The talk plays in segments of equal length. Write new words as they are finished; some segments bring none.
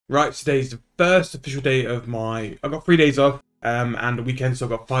Right, today's the first official day of I got 3 days off, and the weekend, so I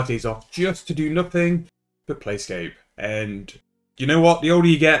got 5 days off just to do nothing but Playscape. And you know what? The older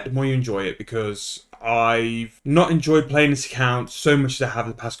you get, the more you enjoy it, because I've not enjoyed playing this account so much as I have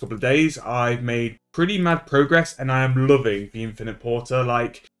the past couple of days. I've made pretty mad progress, and I am loving the Infinite Porter.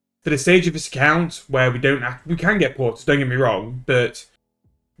 Like, for the stage of this account where we can get porters, don't get me wrong, but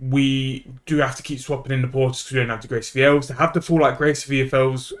we do have to keep swapping in the porters because we don't have the Grace of the Elves. To have the full like Grace of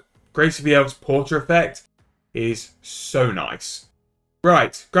the Elves porter effect is so nice.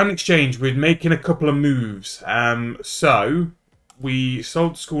 Right, Grand Exchange, we're making a couple of moves. So we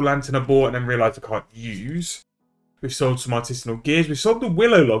sold the School Lantern I bought and then realised I can't use. We've sold some artisanal gears. We've sold the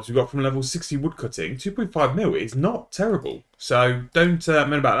willow logs we got from level 60 woodcutting. 2.5 mil is not terrible. So don't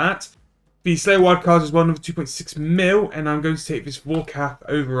moan about that. The Slayer wildcards is one of 2.6 mil, and I'm going to take this vorkath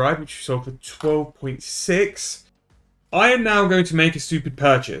override, which we sold for 12.6. I am now going to make a stupid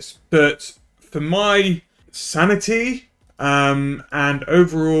purchase, but for my sanity and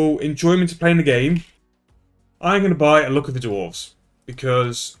overall enjoyment of playing the game, I'm going to buy a Look of the Dwarves,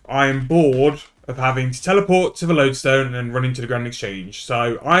 because I am bored of having to teleport to the lodestone and then run into the Grand Exchange.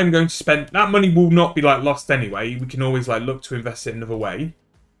 So I'm going to spend... That money will not be like lost anyway. We can always like look to invest it another way.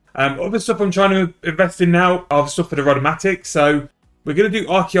 Other stuff I'm trying to invest in now are stuff for the Rodomatic. So we're going to do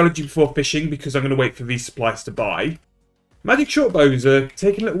Archeology before fishing, because I'm going to wait for these supplies to buy. Magic shortbows are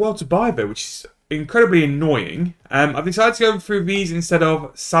taking a little while to buy though, which is incredibly annoying. I've decided to go through these instead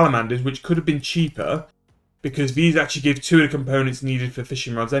of salamanders, which could have been cheaper, because these actually give 2 of the components needed for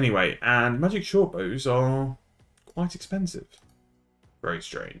fishing rods anyway. And magic shortbows are quite expensive. Very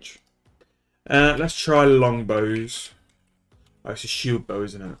strange. Let's try longbows. Oh, it's a shield bow,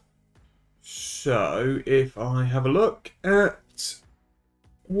 isn't it? So, if I have a look at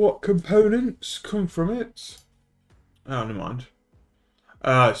what components come from it... Oh, never mind.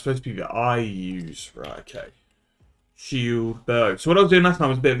 It's supposed to be that I use. Right, okay. Shield bow. So what I was doing last time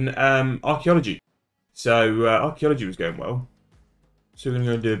was a bit of an archaeology. So, archaeology was going well. So we're going to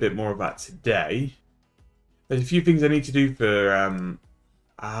go and do a bit more of that today. There's a few things I need to do for...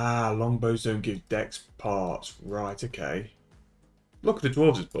 longbows don't give dex parts. Right, okay. Look at the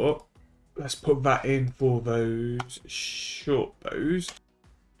dwarves has bought. Let's put that in for those short bows.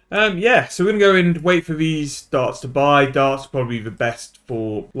 Yeah, so we're going to go and wait for these darts to buy. Darts are probably the best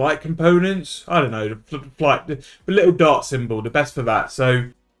for light components. I don't know, the little dart symbol, the best for that. So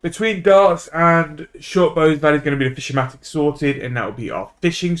between darts and short bows, that is going to be the fishermatic sorted, and that will be our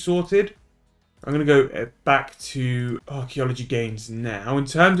fishing sorted. I'm going to go back to archaeology gains now. In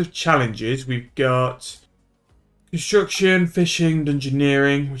terms of challenges, we've got construction, fishing,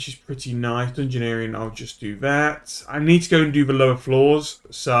 dungeoneering, which is pretty nice. Dungeoneering, I'll just do that. I need to go and do the lower floors,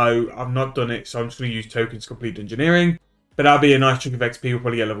 so I've not done it, so I'm just going to use tokens to complete dungeoneering. But that'll be a nice chunk of XP. We'll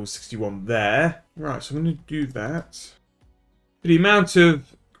probably get level 61 there. Right, so I'm going to do that. For the amount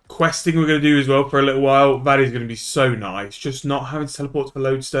of questing we're going to do as well for a little while, that is going to be so nice. Just not having to teleport to the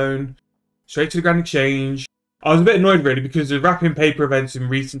lodestone. Straight to the Grand Exchange. I was a bit annoyed really, because the wrapping paper events in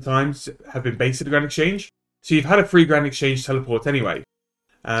recent times have been based at the Grand Exchange. So you've had a free Grand Exchange teleport anyway.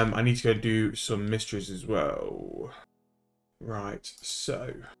 I need to go do some mysteries as well. Right,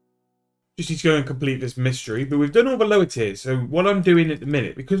 so just need to go and complete this mystery. But we've done all the lower tiers. So what I'm doing at the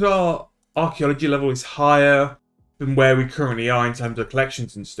minute, because our archaeology level is higher than where we currently are in terms of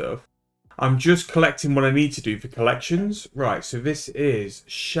collections and stuff, I'm just collecting what I need to do for collections. Right, so this is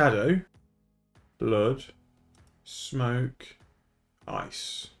shadow, blood, smoke,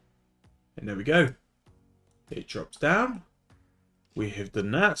 ice. And there we go. It drops down. We have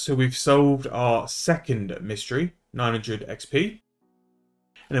done that. So we've solved our second mystery, 900 XP.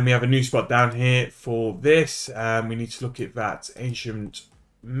 And then we have a new spot down here for this. We need to look at that ancient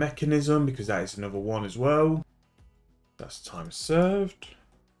mechanism, because that is another one as well. That's time served.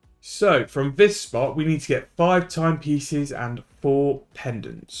 So from this spot, we need to get 5 timepieces and 4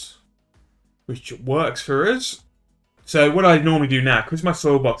 pendants, which works for us. So what I normally do now, because my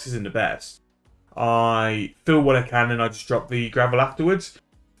soil box isn't the best, I fill what I can and I just drop the gravel afterwards.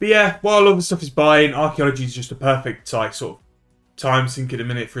 But yeah, while other stuff is buying, archaeology is just a perfect like sort of time sink at a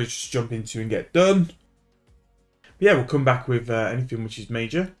minute for us to just jump into and get done. But yeah, we'll come back with anything which is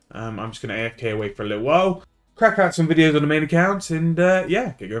major. I'm just going to AFK away for a little while, crack out some videos on the main account, and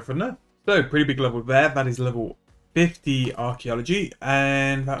yeah, get going from there. So pretty big level there. That is level 50 archaeology,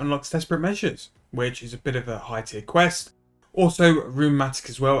 and that unlocks Desperate Measures, which is a bit of a high tier quest. Also, Runescape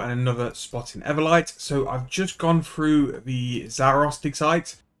as well, and another spot in Everlight. So I've just gone through the Zaros dig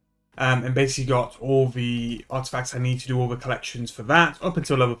site and basically got all the artifacts I need to do all the collections for that, up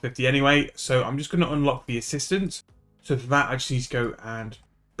until level 50 anyway. So I'm just going to unlock the assistant. So for that, I just need to go and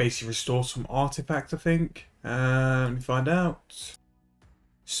basically restore some artifacts, I think. Let me find out.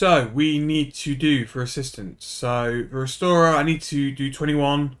 So, we need to do for assistance. So, the restorer, I need to do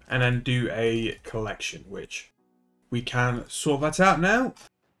 21 and then do a collection, which we can sort that out now.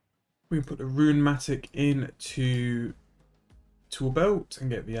 We can put the Runematic into tool belt and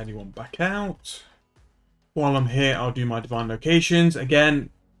get the only one back out. While I'm here, I'll do my divine locations.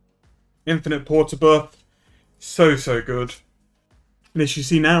 Again, infinite porter buff. So good. And as you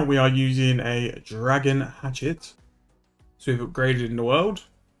see now, we are using a dragon hatchet. So we've upgraded in the world.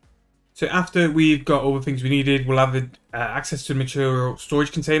 So after we've got all the things we needed, we'll have access to the material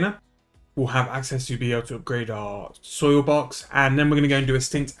storage container. We'll have access to be able to upgrade our soil box. And then we're going to go and do a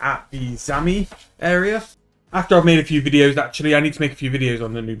stint at the Zami area. After I've made a few videos, actually, I need to make a few videos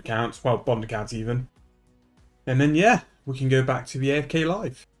on the noob accounts. Well, bond accounts even. And then, yeah, we can go back to the AFK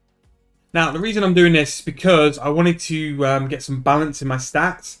live. Now, the reason I'm doing this is because I wanted to get some balance in my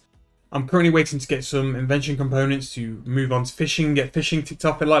stats. I'm currently waiting to get some invention components to move on to fishing, get fishing ticked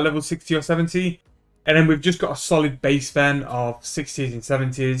off at like level 60 or 70. And then we've just got a solid base then of 60s and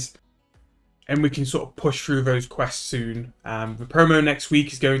 70s. And we can sort of push through those quests soon. The promo next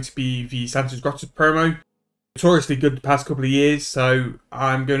week is going to be the Santa's Grotto promo. Notoriously good the past couple of years, so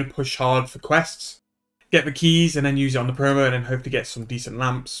I'm going to push hard for quests. Get the keys and then use it on the promo and then hopefully get some decent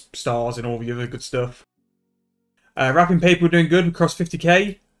lamps, stars and all the other good stuff. Wrapping paper we're doing good across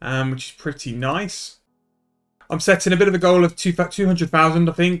 50k, which is pretty nice. I'm setting a bit of a goal of 200,000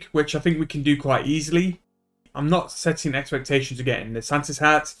 I think, which I think we can do quite easily. I'm not setting expectations of getting the Santa's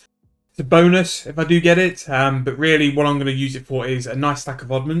hat. It's a bonus if I do get it, but really what I'm going to use it for is a nice stack of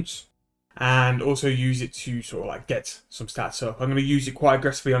oddments. And also use it to sort of like get some stats up. I'm going to use it quite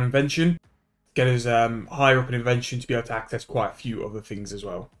aggressively on invention. Get us higher up in invention to be able to access quite a few other things as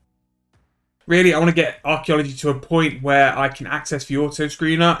well. Really, I want to get archaeology to a point where I can access the auto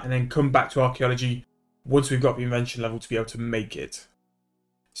screener and then come back to archaeology once we've got the invention level to be able to make it.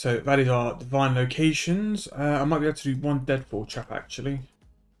 So that is our divine locations. I might be able to do one deadfall trap actually.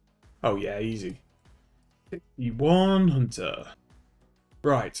 Oh yeah, easy. 61 hunter.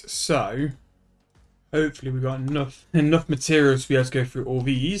 Right, so hopefully we've got enough materials to be able to go through all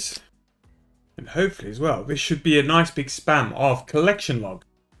these. And hopefully as well, this should be a nice big spam of collection log.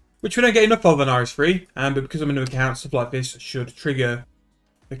 Which we don't get enough of on RS3, but because I'm in an account, stuff like this should trigger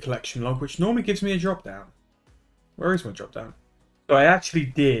the collection log, which normally gives me a drop down. Where is my drop down? So I actually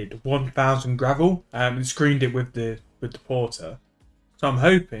did 1,000 gravel and screened it with the porter. So I'm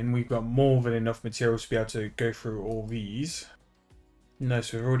hoping we've got more than enough materials to be able to go through all these. No,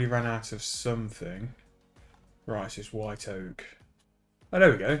 so we've already ran out of something. Right, it's just white oak. Oh, there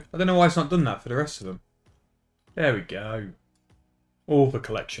we go. I don't know why it's not done that for the rest of them. There we go. All the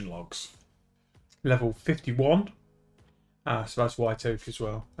collection logs. Level 51. Ah, so that's white oak as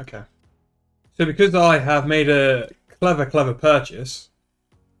well. Okay. So because I have made a clever purchase.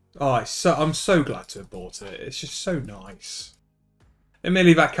 Oh, I'm so glad to have bought it. It's just so nice.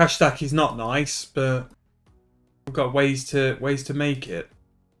 Admittedly, that cash stack is not nice, but I've got ways to make it.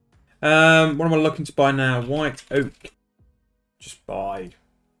 What am I looking to buy now? White oak. Just buy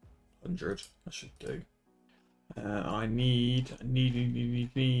 100. I should do. I need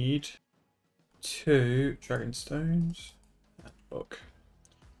 2 dragon stones and book.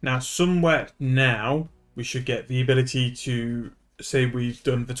 Now somewhere now we should get the ability to say we've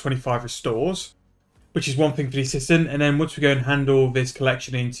done the 25 restores, which is one thing for the assistant, and then once we go and handle this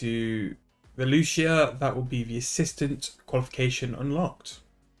collection into the Lucia, that will be the assistant qualification unlocked.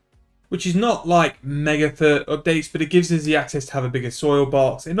 Which is not like mega for updates, but it gives us the access to have a bigger soil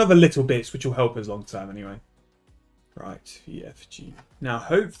box and other little bits which will help us long term anyway. Right, VFG. Now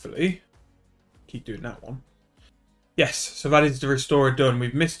hopefully, keep doing that one. Yes, so that is the restorer done.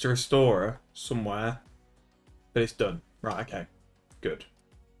 We've missed a restorer somewhere, but it's done. Right, okay, good.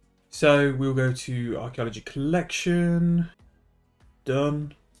 So we'll go to archaeology collection.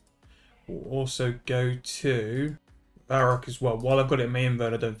 Done. We'll also go to Varrock as well. While I've got it in my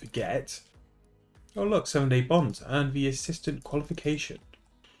invert, I don't forget. Oh look, 7-day bonds and the assistant qualification.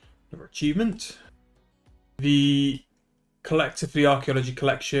 Another achievement. The collector for the archaeology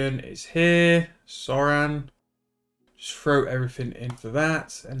collection is here. Soran. Just throw everything in for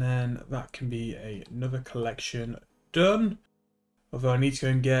that, and then that can be another collection done. Although I need to go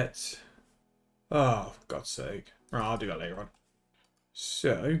and get... Oh, for God's sake. Right, I'll do that later on.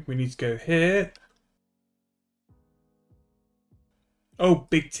 So, we need to go here. Oh,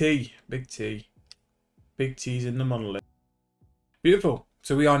 big T. Big T. Big T's in the monolith. Beautiful.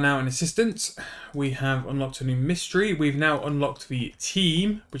 So we are now an assistant. We have unlocked a new mystery. We've now unlocked the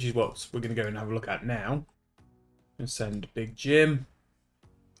team, which is what we're going to go and have a look at now. And send Big Jim.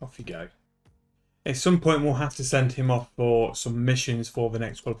 off you go. At some point we'll have to send him off for some missions for the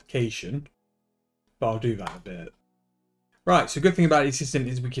next qualification, but I'll do that in a bit. Right, so good thing about the assistant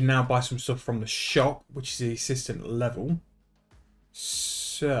is we can now buy some stuff from the shop, which is the assistant level.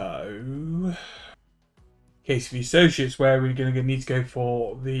 So, case of the associates, where we're going to need to go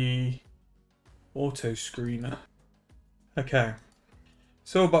for the auto screener. Okay.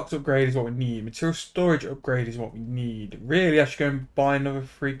 Soil box upgrade is what we need. Material storage upgrade is what we need. Really, I should go and buy another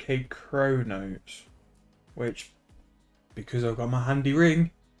 3k chronos, which, because I've got my handy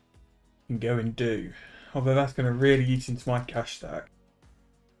ring, I can go and do. Although that's going to really eat into my cash stack.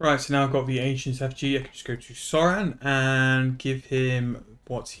 Right, so now I've got the Ancients FG. I can just go to Soran and give him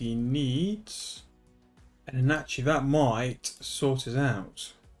what he needs. And then actually that might sort us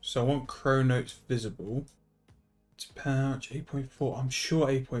out. So I want chronotes visible. It's pouch 8.4. I'm sure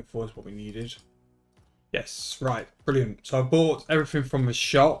 8.4 is what we needed. Yes, right, brilliant. So I bought everything from the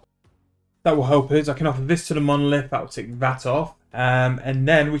shop. That will help us. I can offer this to the monolith. That will take that off. And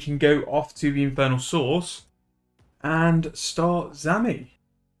then we can go off to the Infernal Source and start Zami.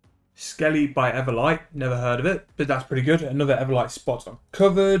 Skelly by Everlight. Never heard of it, but that's pretty good. Another Everlight spot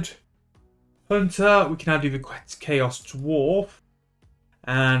uncovered. Hunter. We can now do the Chaos Dwarf.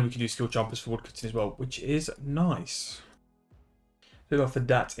 And we can do skill jumpers for woodcutting as well, which is nice. So we'll offer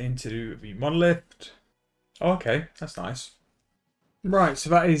that into the monolith. Oh, okay, that's nice. Right, so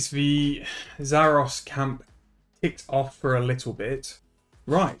that is the Zaros camp ticked off for a little bit.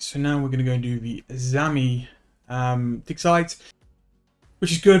 Right, so now we're going to go and do the Zami dig site,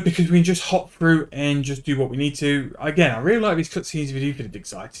 which is good because we can just hop through and just do what we need to. Again, I really like these cutscenes we do for the dig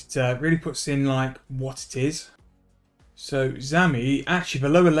site. It really puts in like what it is. So Zami, actually the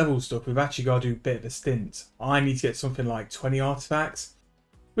lower level stuff, we've actually got to do a bit of a stint. I need to get something like 20 artifacts,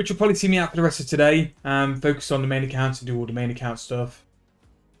 which will probably see me out for the rest of today. Focus on the main account and do all the main account stuff.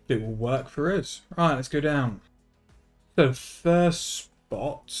 It will work for us. Right, let's go down. So the first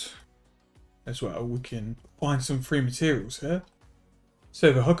spot as well, we can find some free materials here.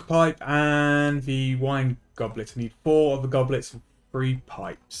 So the hooker pipe and the wine goblet. I need 4 of the goblets and 3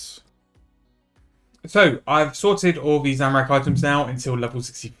 pipes. So I've sorted all these Zamrak items now until level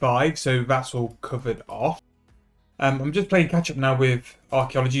 65, so that's all covered off. I'm just playing catch up now with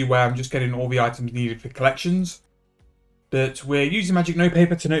Archeology, where I'm just getting all the items needed for collections. But we're using magic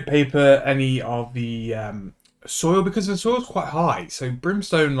notepaper to notepaper any of the soil, because the soil's quite high. So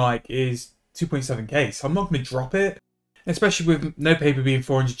brimstone is 2.7k, so I'm not going to drop it. Especially with notepaper being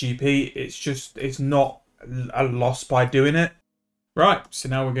 400 GP, it's not a loss by doing it. Right, so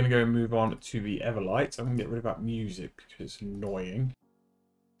now we're going to go and move on to the Everlight. I'm going to get rid of that music because it's annoying.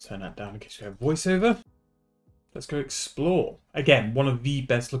 Turn that down in case we have voiceover. Let's go explore. Again, one of the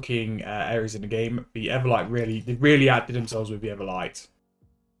best looking areas in the game. The Everlight they really outdid themselves with the Everlight.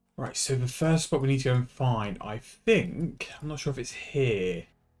 Right, so the first spot we need to go and find, I think, I'm not sure if it's here.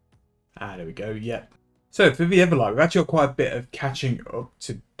 Ah, there we go, yep. So for the Everlight, we've actually got quite a bit of catching up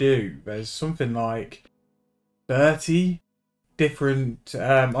to do. There's something like 30 different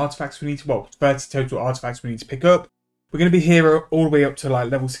artifacts we need to, well, 30 total artifacts we need to pick up. We're going to be here all the way up to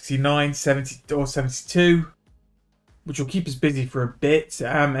level 69, 70 or 72, which will keep us busy for a bit.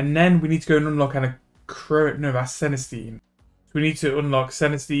 And then we need to go and unlock that's Cenestine. So we need to unlock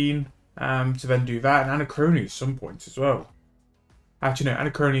Cenestine to then do that, and Anachrony at some point as well. Actually, no,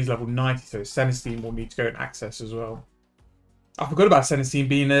 Anachrony is level 90, so Cenestine will need to go and access as well. I forgot about Cenestine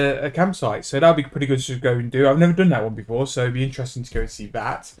being a campsite, so that'll be pretty good to go and do. I've never done that one before, so it'll be interesting to go and see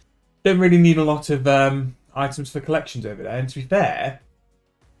that. Don't really need a lot of items for collections over there, and to be fair,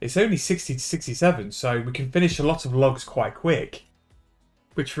 it's only 60 to 67, so we can finish a lot of logs quite quick.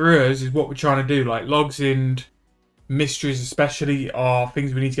 Which for us is what we're trying to do, like logs and mysteries especially are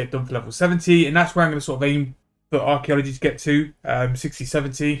things we need to get done for level 70, and that's where I'm going to sort of aim for Archeology to get to, 60,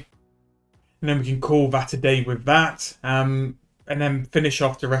 70. And then we can call that a day with that. And then finish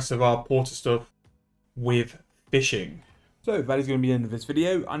off the rest of our porter stuff with fishing. So that is going to be the end of this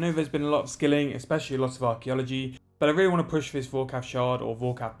video. I know there's been a lot of skilling, especially a lot of Archeology, but I really want to push this vorkath shard or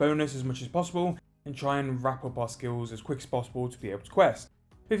vorkath bonus as much as possible and try and wrap up our skills as quick as possible to be able to quest.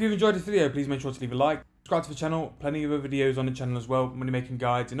 If you've enjoyed this video, please make sure to leave a like, subscribe to the channel, plenty of other videos on the channel as well, money making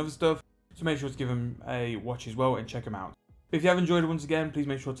guides and other stuff, so make sure to give them a watch as well and check them out. If you have enjoyed it once again, please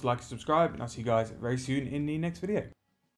make sure to like and subscribe, and I'll see you guys very soon in the next video.